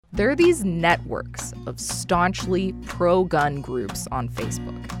There are these networks of staunchly pro-gun groups on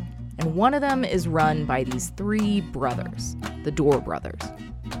Facebook, and one of them is run by these three brothers, the Dorr brothers.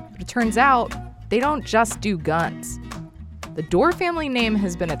 But it turns out they don't just do guns. The Dorr family name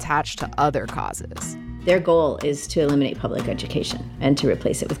has been attached to other causes. Their goal is to eliminate public education and to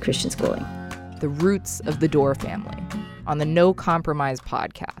replace it with Christian schooling. The Roots of the Dorr Family on the No Compromise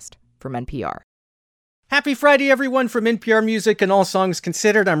podcast from NPR. Happy Friday, everyone, from NPR Music and All Songs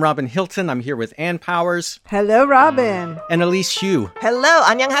Considered. I'm Robin Hilton. I'm here with Ann Powers. Hello, Robin. And Elise Hu. Hello,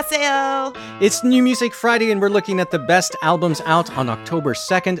 annyeonghaseyo. It's New Music Friday, and we're looking at the best albums out on October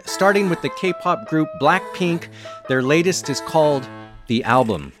 2nd, starting with the K-pop group Blackpink. Their latest is called The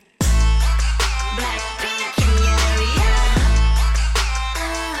Album.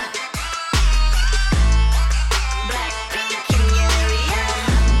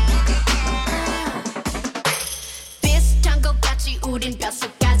 우린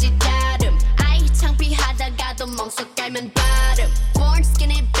뼛속까지 다름 아이 창피하다가도 멍석 깔면 발음 Born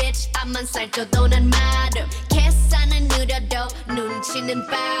skinny bitch 앞만 살쪄도 난 마름 계산은 느려도 눈치는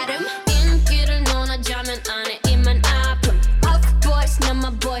빠름 인기를 논하자면 안에 입만 아픔 Of boys not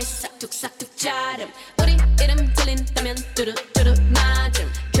my boys 싹둑싹둑 자름 우리 이름 들린다면 뚜루뚜루 맞음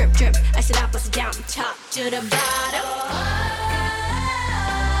Drip drip I sit up, I sit down top to the bottom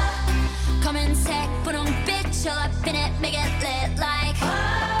검은색 분홍빛 Chill up in it, make it lit like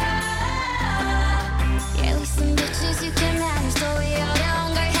Yeah, we some bitches you can manage story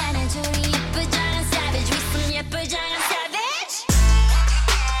어려운 걸 해내줘 우리 예쁘장한 savage We some 예쁘장한 savage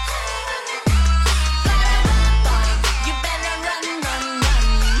You better run, run, run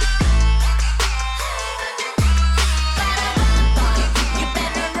You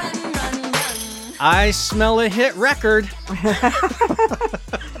better run, run, run I smell a hit record.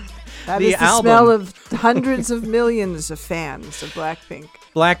 That is the smell of hundreds of millions of fans of Blackpink.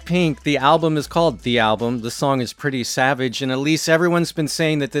 Blackpink, the album is called The Album. The song is pretty savage. And Elise, everyone's been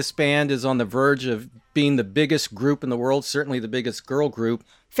saying that this band is on the verge of being the biggest group in the world, certainly the biggest girl group.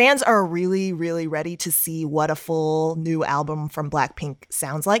 Fans are really, really ready to see what a full new album from Blackpink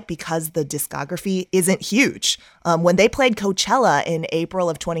sounds like because the discography isn't huge. When they played Coachella in April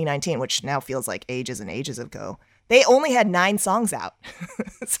of 2019, which now feels like ages and ages ago, they only had 9 songs out.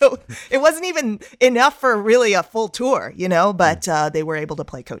 So it wasn't even enough for really a full tour, you know, but they were able to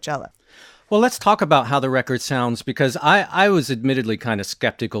play Coachella. Well, let's talk about how the record sounds, because I was admittedly kind of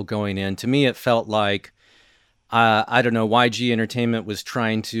skeptical going in. To me, it felt like, I don't know, YG Entertainment was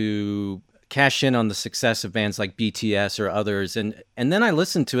trying to cash in on the success of bands like BTS or others. And then I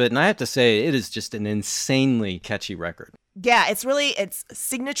listened to it, and I have to say, it is just an insanely catchy record. Yeah, it's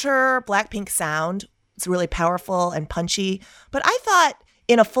signature Blackpink sound. It's really powerful and punchy. But I thought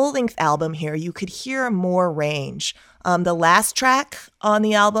in a full-length album here, you could hear more range. The last track on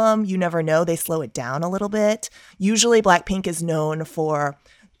the album, You Never Know, they slow it down a little bit. Usually Blackpink is known for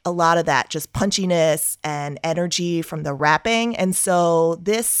a lot of that just punchiness and energy from the rapping. And so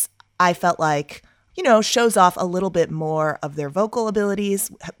this, I felt like, you know, shows off a little bit more of their vocal abilities,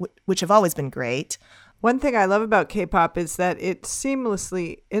 which have always been great. One thing I love about K-pop is that it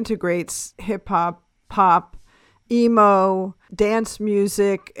seamlessly integrates hip-hop, pop, emo, dance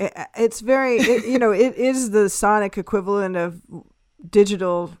music. It's very, it is the sonic equivalent of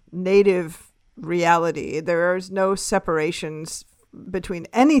digital native reality. There is no separations between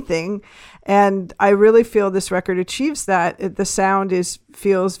anything. And I really feel this record achieves that. The sound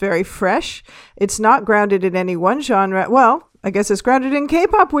feels very fresh. It's not grounded in any one genre. Well, I guess it's grounded in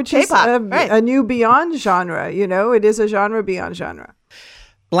K-pop, which K-pop, is right. a new beyond genre. You know, it is a genre beyond genre.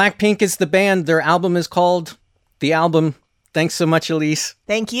 Blackpink is the band. Their album is called The Album. Thanks so much, Elise.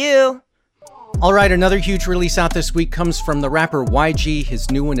 Thank you. All right, another huge release out this week comes from the rapper YG. His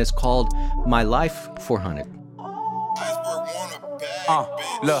new one is called My Life 400.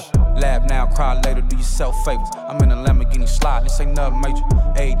 Look, laugh now, cry later, do yourself favors. I'm in a Lamborghini slide, this ain't nothing major.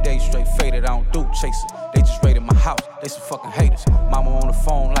 8 days straight faded, I don't do chasing. They just raided my house, they some fucking haters. Mama on the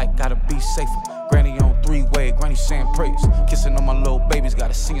phone like, gotta be safer. Granny on 3-way, granny saying prayers. Kissing on my little babies,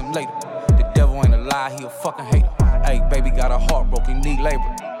 gotta see him later. The devil ain't a lie, he a fucking hater. Hey, baby got her heart broken, need labor.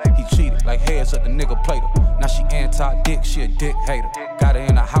 He cheated, like heads up the nigga played her. Now she anti-dick, she a dick hater. Got her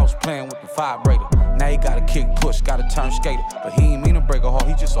in the house playing with the vibrator. Now he gotta kick push, gotta turn skater. But he ain't mean to break her heart,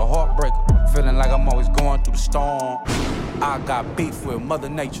 he just a heartbreaker. Feeling like I'm always going through the storm. I got beef with Mother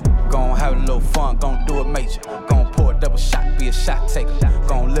Nature. Gon' have a little fun, gon' do it major. Gon' pour a double shot, be a shot taker.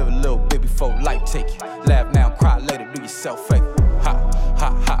 Gon' live a little bit before life take you. Laugh now, cry later, do yourself favor. Ha, ha,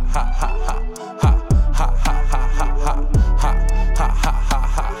 ha, ha, ha, ha. Ha, ha, ha, ha, ha, ha. Ha, ha, ha, ha,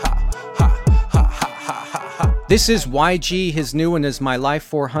 ha, ha. Ha, ha, ha, ha, ha, ha. This is YG. His new one is My Life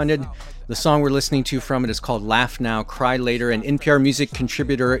 400. The song we're listening to from it is called Laugh Now, Cry Later. And NPR Music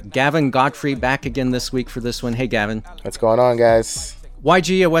contributor Gavin Godfrey back again this week for this one. Hey, Gavin. What's going on, guys?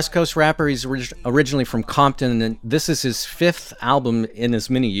 YG, a West Coast rapper. He's originally from Compton, and this is his 5th album in as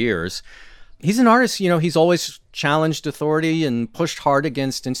many years. He's an artist, he's always challenged authority and pushed hard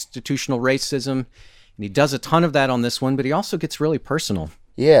against institutional racism. And he does a ton of that on this one, but he also gets really personal.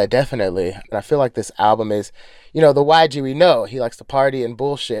 Yeah, definitely. And I feel like this album is, the YG we know. He likes to party and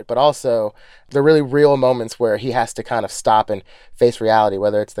bullshit, but also the really real moments where he has to kind of stop and face reality,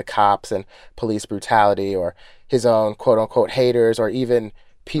 whether it's the cops and police brutality or his own quote-unquote haters or even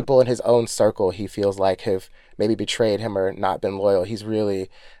people in his own circle he feels like have maybe betrayed him or not been loyal. He's really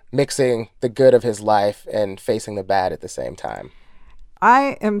mixing the good of his life and facing the bad at the same time.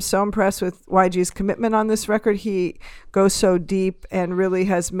 I am so impressed with YG's commitment on this record. He goes so deep and really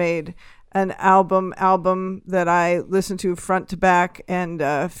has made an album that I listen to front to back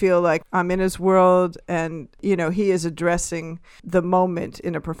and feel like I'm in his world. And, he is addressing the moment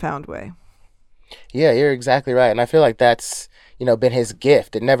in a profound way. Yeah, you're exactly right. And I feel like that's, been his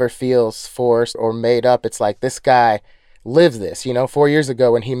gift. It never feels forced or made up. It's like this guy lives this. 4 years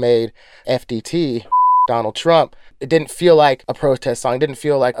ago when he made FDT, Donald Trump, it didn't feel like a protest song. It didn't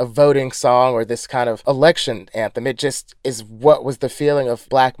feel like a voting song or this kind of election anthem. It just is what was the feeling of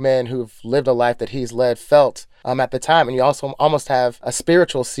Black men who've lived a life that he's led felt at the time. And you also almost have a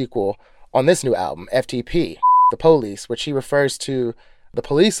spiritual sequel on this new album, FTP, The Police, which he refers to the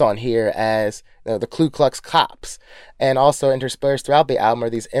police on here as the Ku Klux Cops. And also interspersed throughout the album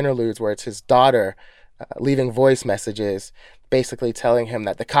are these interludes where it's his daughter leaving voice messages basically telling him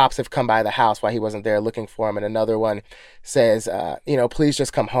that the cops have come by the house while he wasn't there looking for him. And another one says, please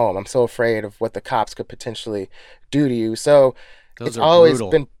just come home. I'm so afraid of what the cops could potentially do to you. So those it's always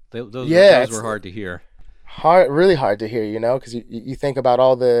brutal. been... Those were hard to hear. Really hard to hear, because you think about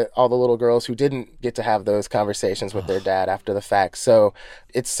all the little girls who didn't get to have those conversations with their dad after the fact. So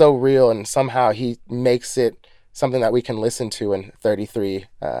it's so real, and somehow he makes it something that we can listen to in 33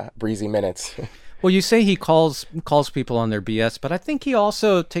 breezy minutes. Well, you say he calls people on their BS, but I think he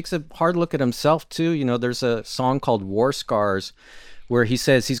also takes a hard look at himself too. There's a song called War Scars where he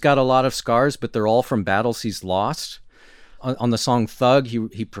says he's got a lot of scars, but they're all from battles he's lost. On the song Thug,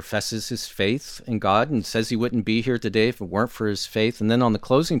 he professes his faith in God and says he wouldn't be here today if it weren't for his faith. And then on the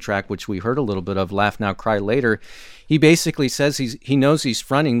closing track, which we heard a little bit of, Laugh Now, Cry Later, he basically says he knows he's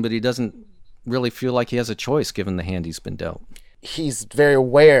fronting, but he doesn't really feel like he has a choice given the hand he's been dealt. He's very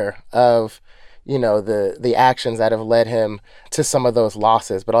aware of the actions that have led him to some of those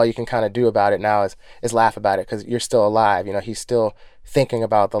losses, but all you can kind of do about it now is laugh about it because you're still alive. He's still thinking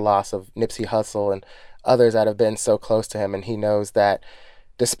about the loss of Nipsey Hussle and others that have been so close to him, and he knows that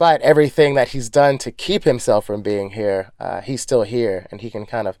despite everything that he's done to keep himself from being here, he's still here, and he can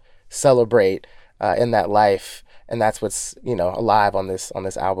kind of celebrate in that life, and that's what's alive on this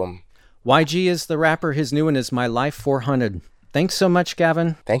album. YG is the rapper. His new one is My Life 400. Thanks so much,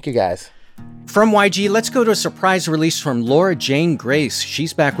 Gavin. Thank you, guys. From YG, let's go to a surprise release from Laura Jane Grace.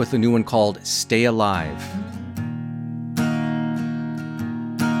 She's back with a new one called Stay Alive.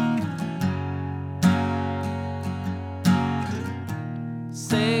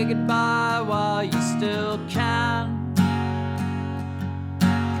 Say goodbye while you still can.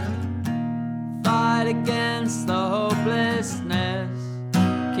 Fight against the hopelessness.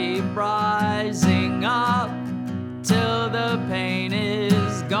 Keep rising up till the pain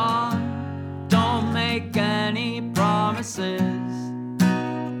is gone. Don't make any promises.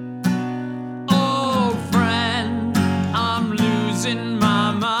 Oh, friend, I'm losing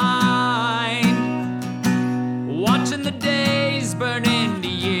my mind. Watching the days burn into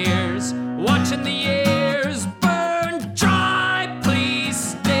years. Watching the years burn dry. Please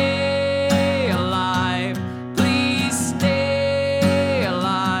stay alive. Please stay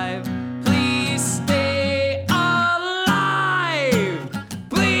alive. Please stay alive.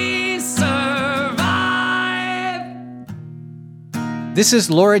 Please survive. This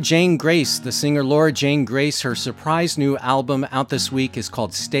is Laura Jane Grace, the singer Laura Jane Grace. Her surprise new album out this week is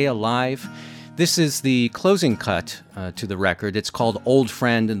called Stay Alive. This is the closing cut to the record. It's called Old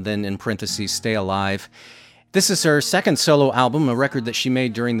Friend, and then in parentheses, Stay Alive. This is her second solo album, a record that she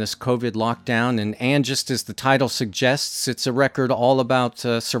made during this COVID lockdown. And just as the title suggests, it's a record all about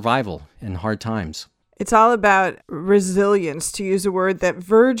survival in hard times. It's all about resilience, to use a word that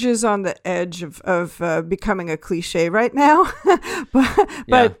verges on the edge of becoming a cliche right now.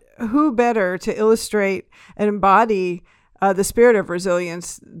 but who better to illustrate and embody the spirit of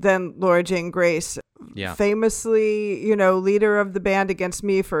resilience than Laura Jane Grace? Yeah. Famously, leader of the band Against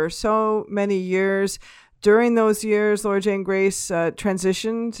Me for so many years, During those years, Laura Jane Grace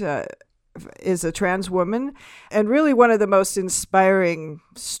transitioned, is a trans woman, and really one of the most inspiring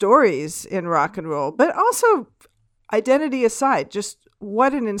stories in rock and roll. But also, identity aside, just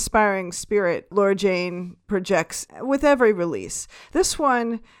what an inspiring spirit Laura Jane projects with every release. This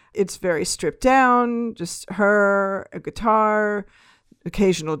one, it's very stripped down, just her, a guitar,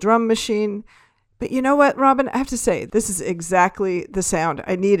 occasional drum machine. But you know what, Robin? I have to say, this is exactly the sound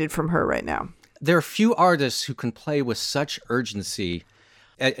I needed from her right now. There are few artists who can play with such urgency.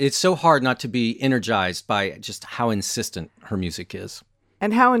 It's so hard not to be energized by just how insistent her music is.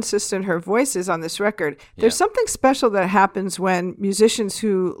 And how insistent her voice is on this record. There's something special that happens when musicians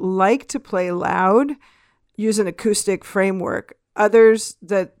who like to play loud use an acoustic framework. Others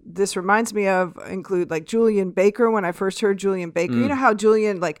that this reminds me of include like Julian Baker. When I first heard Julian Baker, you know how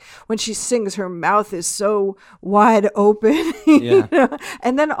Julian, like when she sings, her mouth is so wide open. You know?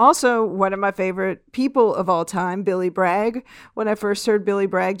 And then also one of my favorite people of all time, Billy Bragg. When I first heard Billy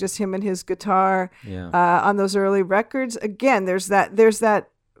Bragg, just him and his guitar on those early records. Again, there's that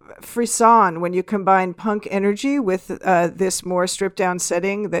frisson when you combine punk energy with this more stripped down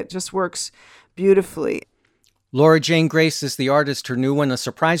setting that just works beautifully. Laura Jane Grace is the artist. Her new one, a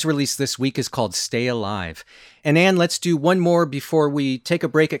surprise release this week, is called Stay Alive. And Anne, let's do one more before we take a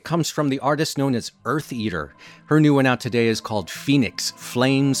break. It comes from the artist known as Earth Eater. Her new one out today is called Phoenix.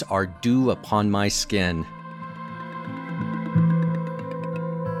 Flames are dew upon my skin.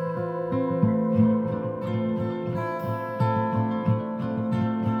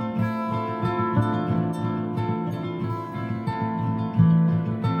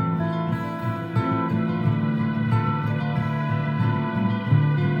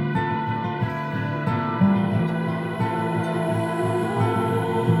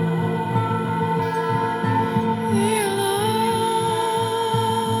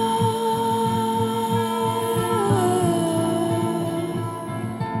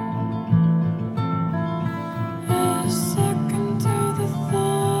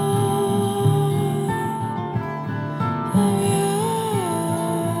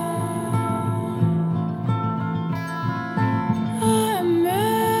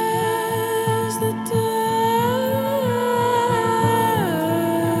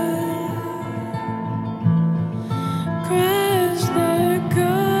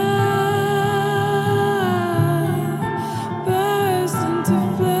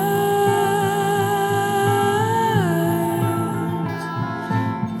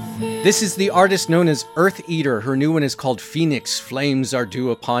 This is the artist known as Earth Eater. Her new one is called Phoenix. Flames are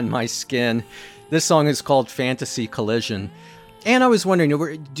dew upon my skin. This song is called Fantasy Collision. And I was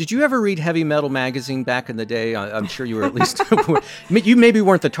wondering, did you ever read Heavy Metal Magazine back in the day? I'm sure you were at least, you maybe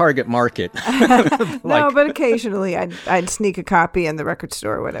weren't the target market. No, but occasionally I'd sneak a copy in the record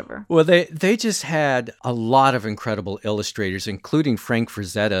store or whatever. Well, they just had a lot of incredible illustrators, including Frank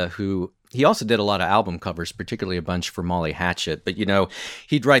Frazetta, who he also did a lot of album covers, particularly a bunch for Molly Hatchet. But,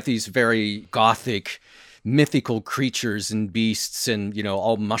 he'd write these very gothic, mythical creatures and beasts and,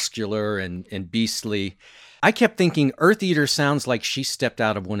 all muscular and beastly. I kept thinking Earth Eater sounds like she stepped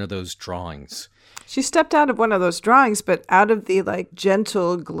out of one of those drawings. She stepped out of one of those drawings, but out of the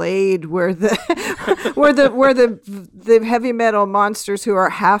gentle glade where the the heavy metal monsters who are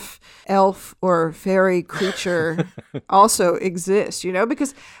half elf or fairy creature also exist,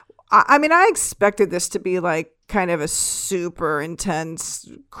 because I expected this to be kind of a super intense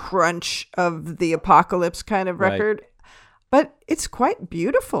crunch of the apocalypse kind of record, right. But it's quite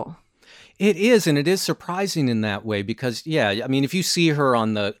beautiful. It is, and it is surprising in that way because, if you see her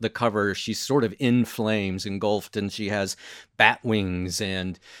on the cover, she's sort of in flames, engulfed, and she has bat wings,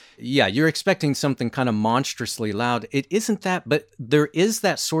 and you're expecting something kind of monstrously loud. It isn't that, but there is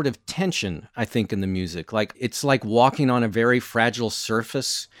that sort of tension, I think, in the music. It's like walking on a very fragile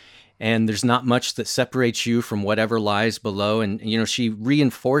surface, and there's not much that separates you from whatever lies below, and, she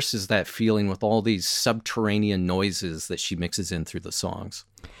reinforces that feeling with all these subterranean noises that she mixes in through the songs.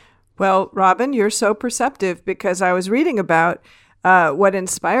 Well, Robin, you're so perceptive because I was reading about what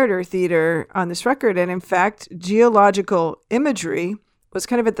inspired Earth Eater on this record. And in fact, geological imagery was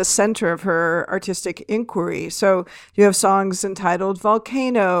kind of at the center of her artistic inquiry. So you have songs entitled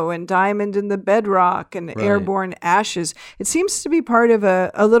Volcano and Diamond in the Bedrock and right. Airborne Ashes. It seems to be part of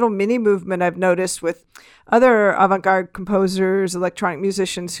a little mini movement I've noticed with other avant-garde composers, electronic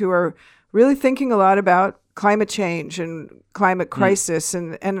musicians who are really thinking a lot about climate change and climate crisis.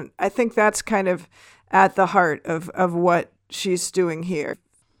 And I think that's kind of at the heart of what she's doing here.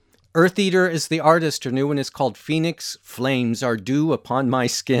 Earth Eater is the artist. Her new one is called Phoenix Flames Are Dew Upon My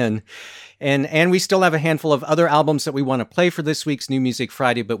Skin. And we still have a handful of other albums that we want to play for this week's New Music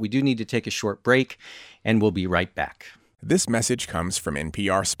Friday, but we do need to take a short break, and we'll be right back. This message comes from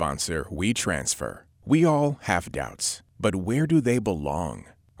NPR sponsor WeTransfer. We all have doubts, but where do they belong?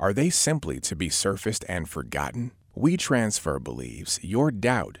 Are they simply to be surfaced and forgotten? WeTransfer believes your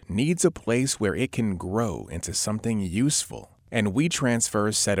doubt needs a place where it can grow into something useful. And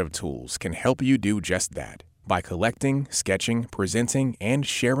WeTransfer's set of tools can help you do just that by collecting, sketching, presenting, and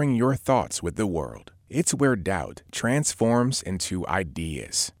sharing your thoughts with the world. It's where doubt transforms into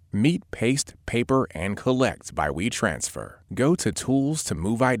ideas. Meet, paste, paper, and collect by WeTransfer. Go to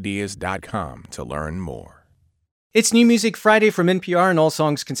toolstomoveideas.com to learn more. It's New Music Friday from NPR and All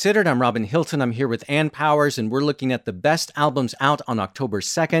Songs Considered. I'm Robin Hilton. I'm here with Ann Powers, and we're looking at the best albums out on October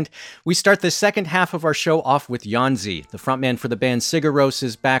 2nd. We start the second half of our show off with Yanzi. The frontman for the band Sigur Rós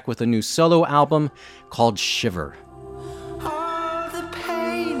is back with a new solo album called Shiver.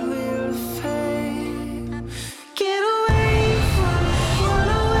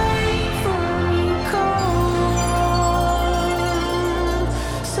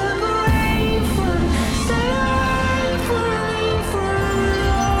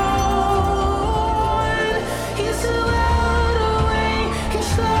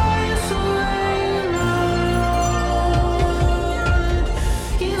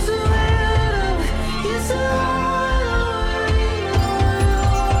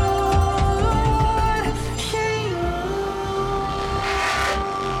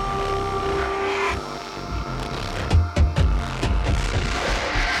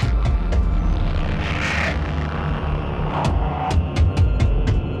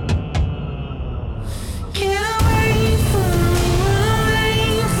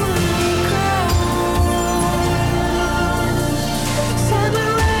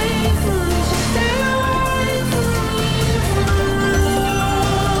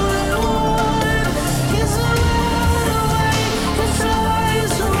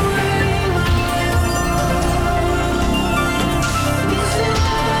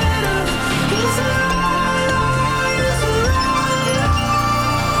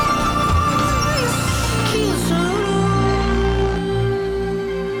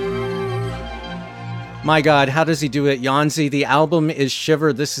 My God, how does he do it? Yanzi, the album is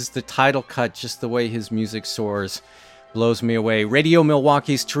Shiver. This is the title cut, just the way his music soars. Blows me away. Radio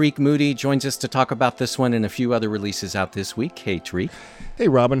Milwaukee's Tariq Moody joins us to talk about this one and a few other releases out this week. Hey, Tariq. Hey,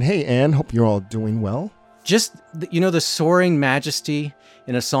 Robin. Hey, Ann. Hope you're all doing well. Just, the soaring majesty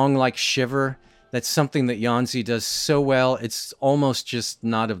in a song like Shiver, that's something that Yanzi does so well. It's almost just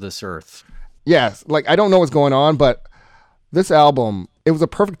not of this earth. Yes, I don't know what's going on, but this album, it was a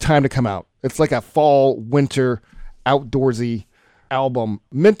perfect time to come out. It's like a fall, winter, outdoorsy album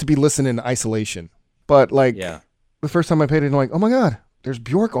meant to be listened in isolation. But the first time I played it, I'm like, oh my God, there's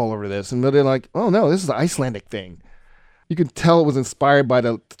Björk all over this. And then like, oh no, this is the Icelandic thing. You can tell it was inspired by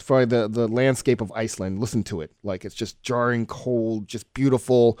the landscape of Iceland. Listen to it. It's just jarring, cold, just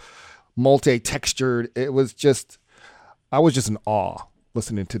beautiful, multi-textured. I was just in awe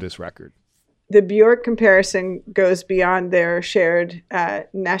listening to this record. The Björk comparison goes beyond their shared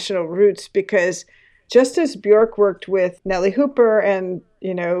national roots, because just as Björk worked with Nelly Hooper and,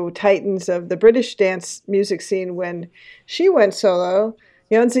 titans of the British dance music scene when she went solo,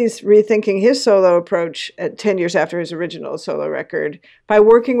 Yanzi's rethinking his solo approach 10 years after his original solo record by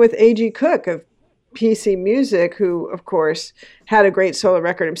working with A.G. Cook of PC Music, who, of course, had a great solo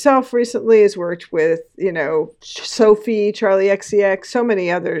record himself recently, has worked with, Sophie, Charlie XCX, so many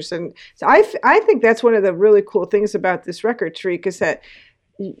others. And so I think that's one of the really cool things about this record, Tariq, is that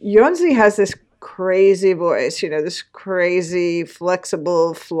Yanzi has this crazy voice, this crazy,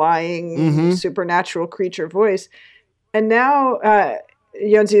 flexible, flying, supernatural creature voice. And now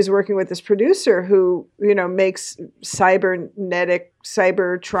Yanzi is working with this producer who, makes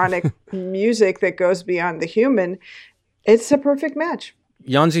cybertronic music that goes beyond the human. It's a perfect match.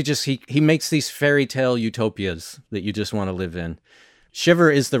 Yanzi he makes these fairy tale utopias that you just want to live in.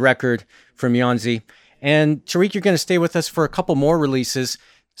 Shiver is the record from Yanzi. And Tariq, you're going to stay with us for a couple more releases,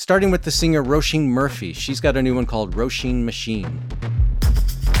 starting with the singer Roisin Murphy. She's got a new one called Roisin Machine.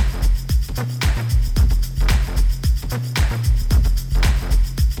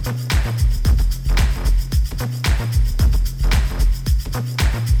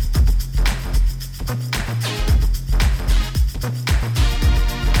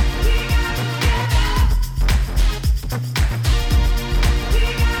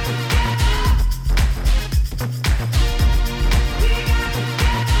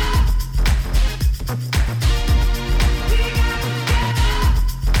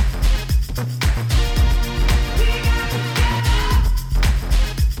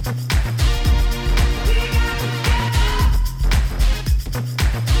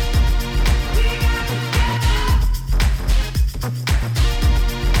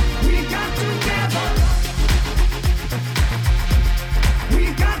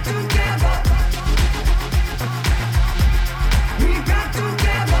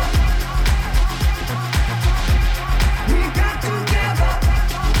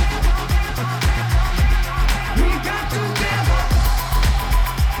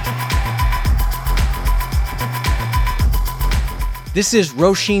 This is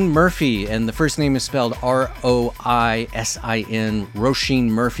Roisin Murphy, and the first name is spelled Roisin, Roisin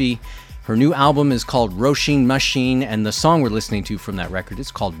Murphy. Her new album is called Roisin Machine, and the song we're listening to from that record is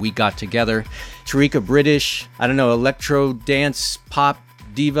called We Got Together. Tarika British, electro dance pop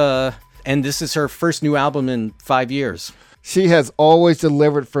diva, and this is her first new album in 5 years. She has always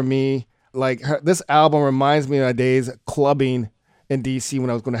delivered for me. This album reminds me of my days clubbing in DC when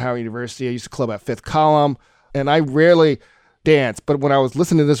I was going to Howard University. I used to club at Fifth Column, and I rarely dance, but when I was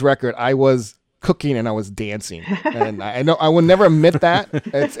listening to this record, I was cooking and I was dancing. And I know I will never admit that.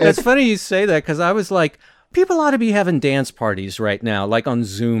 It's funny you say that, because I was like, people ought to be having dance parties right now, like on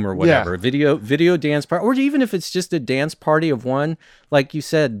Zoom or whatever, video dance party, or even if it's just a dance party of one, like you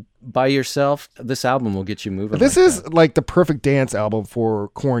said, by yourself. This album will get you moving. This is like the perfect dance album for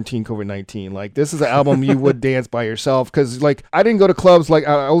quarantine COVID-19. Like, this is an album you would dance by yourself, because like I didn't go to clubs. Like,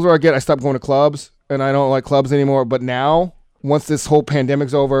 the older I get, I stopped going to clubs, and I don't like clubs anymore. But now, once this whole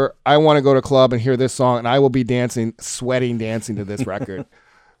pandemic's over, I want to go to a club and hear this song, and I will be dancing to this record.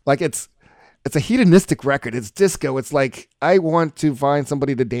 Like, it's a hedonistic record. It's disco. It's like, I want to find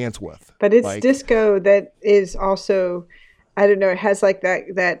somebody to dance with. But it's disco that is also, I don't know, it has like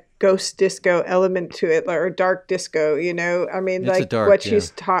that ghost disco element to it, or dark disco, I mean, it's like what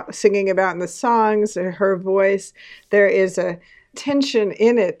she's singing about in the songs, her voice, there is a tension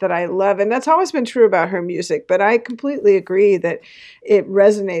in it that I love. And that's always been true about her music. But I completely agree that it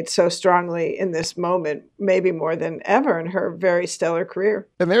resonates so strongly in this moment, maybe more than ever in her very stellar career.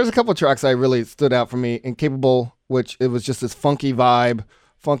 And there's a couple of tracks that really stood out for me. Incapable, which it was just this funky vibe,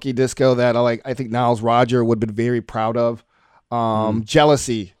 funky disco that I think Niles Rodger would have been very proud of.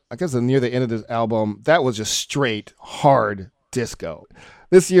 Jealousy, I guess near the end of this album, that was just straight hard disco.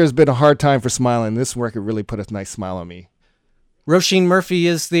 This year has been a hard time for smiling. This record really put a nice smile on me. Roisin Murphy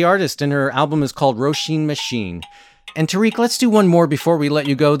is the artist, and her album is called Roisin Machine. And Tariq, let's do one more before we let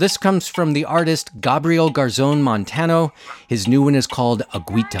you go. This comes from the artist Gabriel Garzón Montano. His new one is called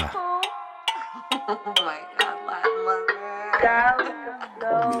Agüita.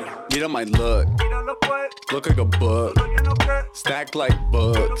 Mira my look like a bug, stacked like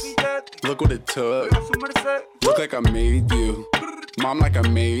bugs. Look what it took. Look like I made you, mom, like I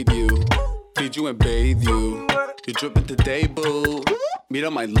made you. Feed you and bathe you. You're dripping today, boo. Mira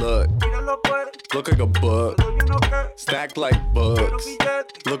my look like a bug, stacked like bugs.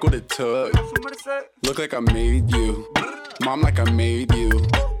 Look what it took. Look like I made you, mom, like I made you.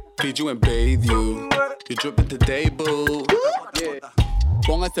 Feed you and bathe you. You're dripping today, boo. Yeah.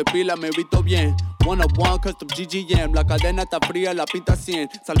 Póngase pila, me visto bien. 101 custom GGM. La cadena está fría, la pista 100.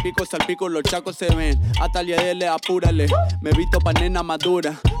 Salpico, los chacos se ven. Hasta el apúrale. Me visto pa' nena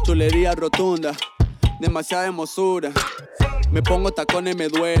madura. Chulería rotunda. Demasiada hermosura. Me pongo tacones, me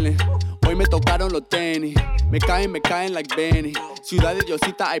duelen. Hoy me tocaron los tenis. Me caen like Benny. Ciudad de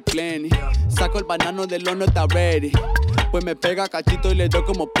Diosita hay plenty. Saco el banano del horno, está ready. Pues me pega cachito y le doy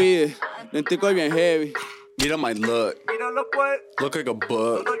como pide. Lentico y bien heavy. Mira my look like a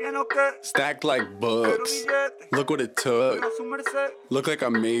bug, stacked like bugs. Look what it took. Look like I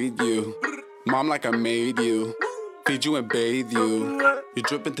made you, mom, like I made you. Feed you and bathe you. You're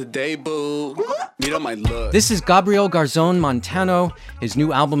dripping today, boo. Mira my look. This is Gabriel Garzón Montano. His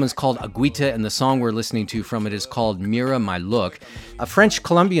new album is called Agüita, and the song we're listening to from it is called Mira My Look. A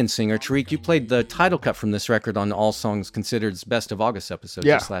French-Colombian singer, Tariq, you played the title cut from this record on All Songs Considered's Best of August episode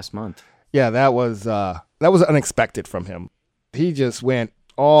just last month. Yeah, that was unexpected from him. He just went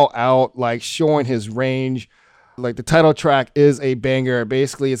all out, like showing his range. Like, the title track is a banger.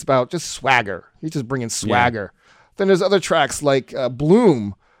 Basically, it's about just swagger. He's just bringing swagger. Yeah. Then there's other tracks like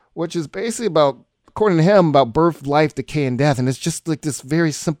Bloom, which is basically about, according to him, about birth, life, decay, and death. And it's just like this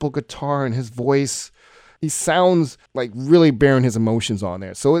very simple guitar and his voice. He sounds like really bearing his emotions on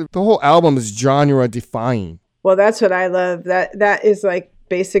there. So the whole album is genre defying. Well, that's what I love. That is like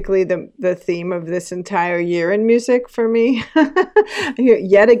basically the theme of this entire year in music for me.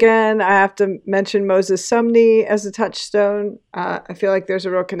 Yet again, I have to mention Moses Sumney as a touchstone. I feel like there's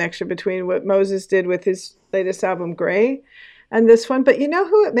a real connection between what Moses did with his latest album, Gray, and this one. But you know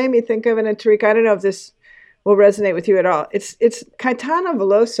who it made me think of, and Tariq, I don't know if this will resonate with you at all. It's Caetano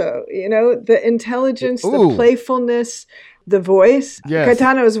Veloso, the intelligence, the playfulness, the voice. Yes.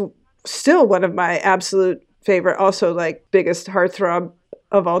 Caetano is still one of my absolute favorite, also like biggest heartthrob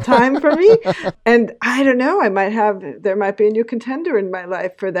of all time for me. And I don't know, there might be a new contender in my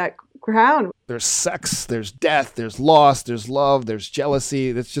life for that crown. There's sex, there's death, there's loss, there's love, there's jealousy.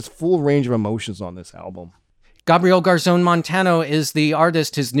 It's just full range of emotions on this album. Gabriel Garzón Montano is the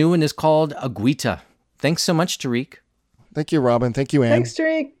artist. His new one is called Agüita. Thanks so much, Tariq. Thank you, Robin. Thank you, Ann. Thanks,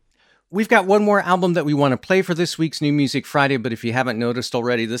 Tariq. We've got one more album that we want to play for this week's New Music Friday, but if you haven't noticed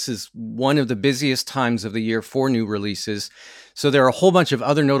already, this is one of the busiest times of the year for new releases. So there are a whole bunch of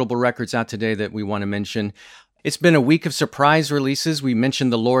other notable records out today that we want to mention. It's been a week of surprise releases. We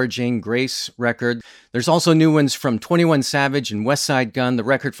mentioned the Laura Jane Grace record. There's also new ones from 21 Savage and Westside Gunn. The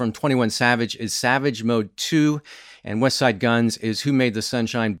record from 21 Savage is Savage Mode 2, and Westside Gunn's is Who Made the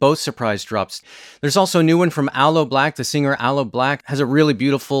Sunshine, both surprise drops. There's also a new one from Aloe Blacc. The singer Aloe Blacc has a really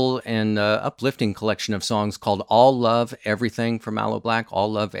beautiful and uplifting collection of songs called All Love Everything from Aloe Blacc,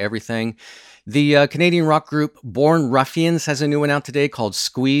 All Love Everything. The Canadian rock group Born Ruffians has a new one out today called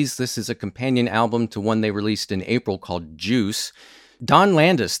Squeeze. This is a companion album to one they released in April called Juice. Don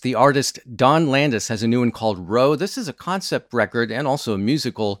Landis, the artist Don Landis, has a new one called Row. This is a concept record and also a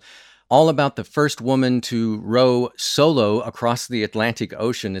musical all about the first woman to row solo across the Atlantic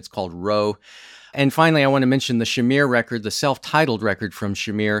Ocean. It's called Row. And finally, I want to mention the Shamir record, the self-titled record from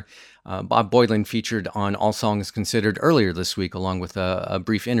Shamir. Bob Boylan featured on All Songs Considered earlier this week, along with a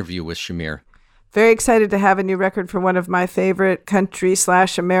brief interview with Shamir. Very excited to have a new record from one of my favorite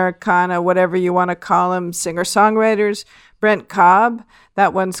country/Americana, whatever you want to call them, singer-songwriters, Brent Cobb.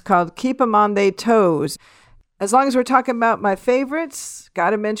 That one's called Keep 'Em on They Toes. As long as we're talking about my favorites,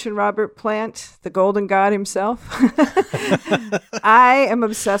 got to mention Robert Plant, the Golden God himself. I am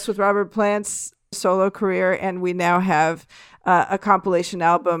obsessed with Robert Plant's solo career, and we now have a compilation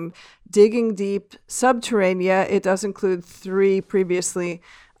album, Digging Deep Subterranea. It does include 3 previously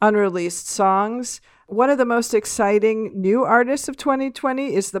unreleased songs. One of the most exciting new artists of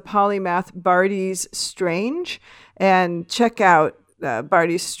 2020 is the polymath Bardies Strange. And check out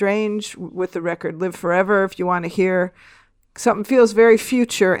Bardies Strange with the record Live Forever if you want to hear something feels very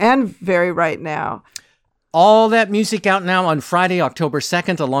future and very right now. All that music out now on Friday, October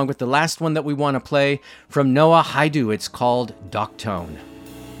 2nd, along with the last one that we want to play from Noah Haidu. It's called Doctone.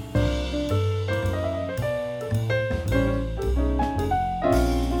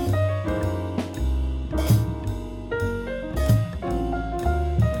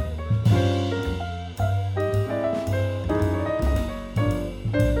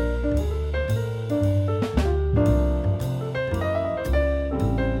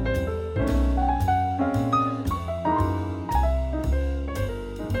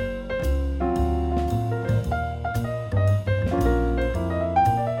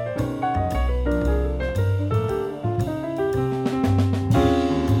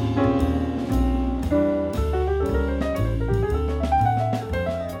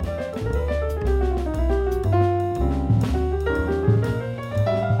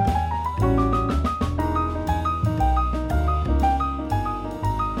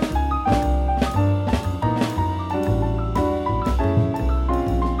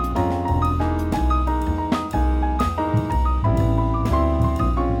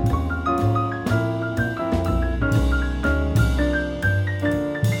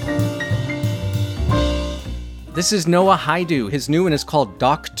 This is Noah Haidu. His new one is called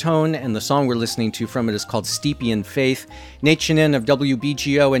Doctone, and the song we're listening to from it is called Steepian Faith. Nate Chinen of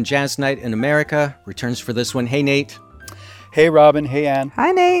WBGO and Jazz Night in America returns for this one. Hey, Nate. Hey, Robin. Hey, Ann.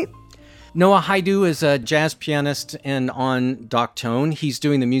 Hi, Nate. Noah Haidu is a jazz pianist and on Doctone. He's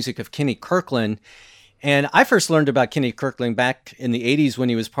doing the music of Kenny Kirkland. And I first learned about Kenny Kirkland back in the 80s when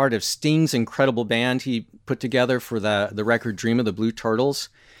he was part of Sting's incredible band he put together for the record Dream of the Blue Turtles.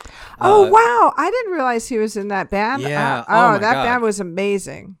 Oh, wow. I didn't realize he was in that band. Yeah. Oh, my that God. band was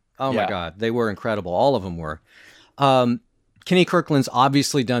amazing. Oh, my God. They were incredible. All of them were. Kenny Kirkland's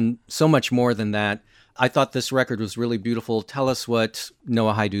obviously done so much more than that. I thought this record was really beautiful. Tell us what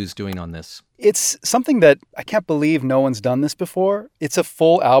Noah Haidu is doing on this. It's something that I can't believe no one's done this before. It's a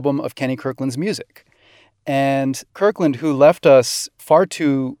full album of Kenny Kirkland's music. And Kirkland, who left us far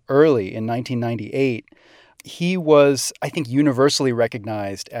too early in 1998, he was, I think, universally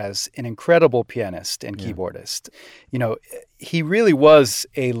recognized as an incredible pianist and keyboardist. You know, he really was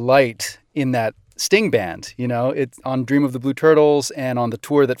a light in that Sting band, you know, it's on Dream of the Blue Turtles and on the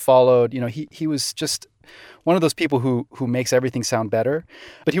tour that followed. You know, he was just one of those people who makes everything sound better.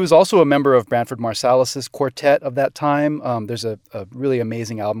 But he was also a member of Branford Marsalis's quartet of that time. There's a really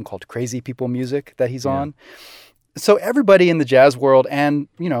amazing album called Crazy People Music that he's on. So everybody in the jazz world and,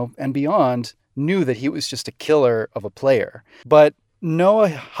 you know, and beyond knew that he was just a killer of a player. But Noah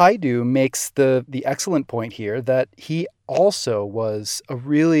Haidu makes the excellent point here that he also was a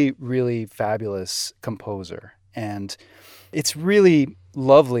really, really fabulous composer. And it's really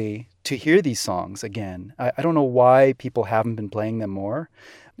lovely to hear these songs again. I don't know why people haven't been playing them more,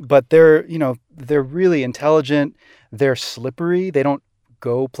 but they're really intelligent. They're slippery. They don't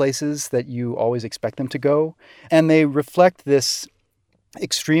go places that you always expect them to go. And they reflect this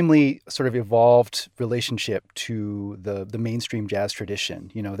extremely sort of evolved relationship to the mainstream jazz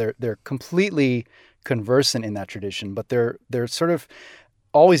tradition. You know, they're completely conversant in that tradition, but they're sort of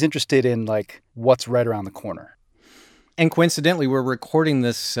always interested in like what's right around the corner. And coincidentally, we're recording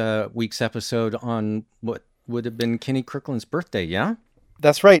this week's episode on what would have been Kenny Kirkland's birthday, yeah?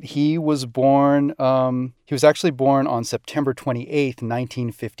 That's right. He was born, he was actually born on September 28th,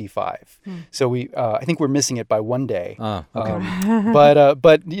 1955. So I think we're missing it by one day. Oh, okay.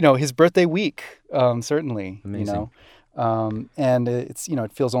 But you know, his birthday week, certainly, amazing. You know, and it's, you know,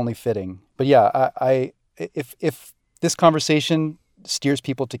 it feels only fitting. But yeah, if this conversation steers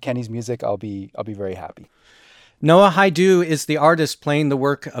people to Kenny's music, I'll be very happy. Noah Haidu is the artist playing the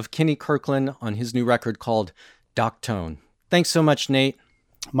work of Kenny Kirkland on his new record called Doc Tone. Thanks so much, Nate.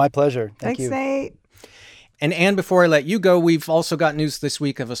 My pleasure. Thank you. Thanks, Nate. And Anne, before I let you go, we've also got news this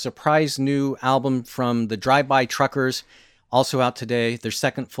week of a surprise new album from the Drive-By Truckers, also out today, their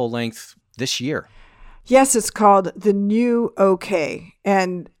second full-length this year. Yes, it's called The New OK.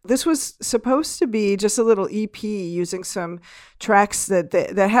 And this was supposed to be just a little EP using some tracks that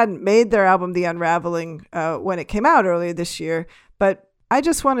hadn't made their album The Unraveling when it came out earlier this year. But I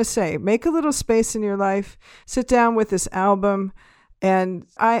just want to say, make a little space in your life, sit down with this album, and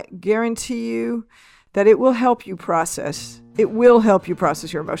I guarantee you that it will help you process. It will help you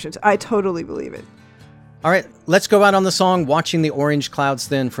process your emotions. I totally believe it. All right, let's go out on the song Watching the Orange Clouds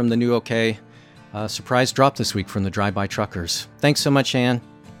then from The New OK. Surprise drop this week from the Drive-By Truckers. Thanks so much, Anne.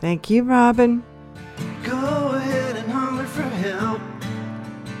 Thank you, Robin. Go ahead and holler for help.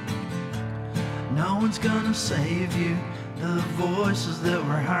 No one's gonna save you. The voices that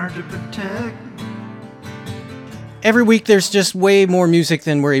were hard to protect. Every week there's just way more music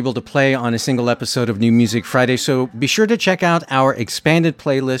than we're able to play on a single episode of New Music Friday, so be sure to check out our expanded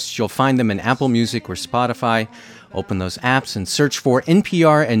playlists. You'll find them in Apple Music or Spotify. Open those apps and search for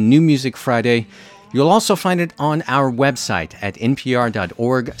NPR and New Music Friday. You'll also find it on our website at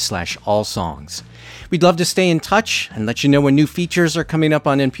npr.org/allsongs. We'd love to stay in touch and let you know when new features are coming up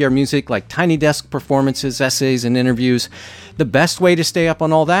on NPR Music, like Tiny Desk performances, essays, and interviews. The best way to stay up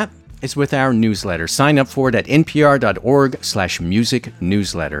on all that is with our newsletter. Sign up for it at npr.org/music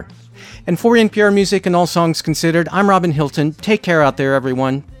newsletter. And for NPR Music and All Songs Considered, I'm Robin Hilton. Take care out there,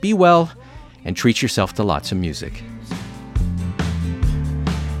 everyone. Be well, and treat yourself to lots of music.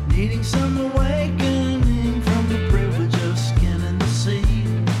 Needing someone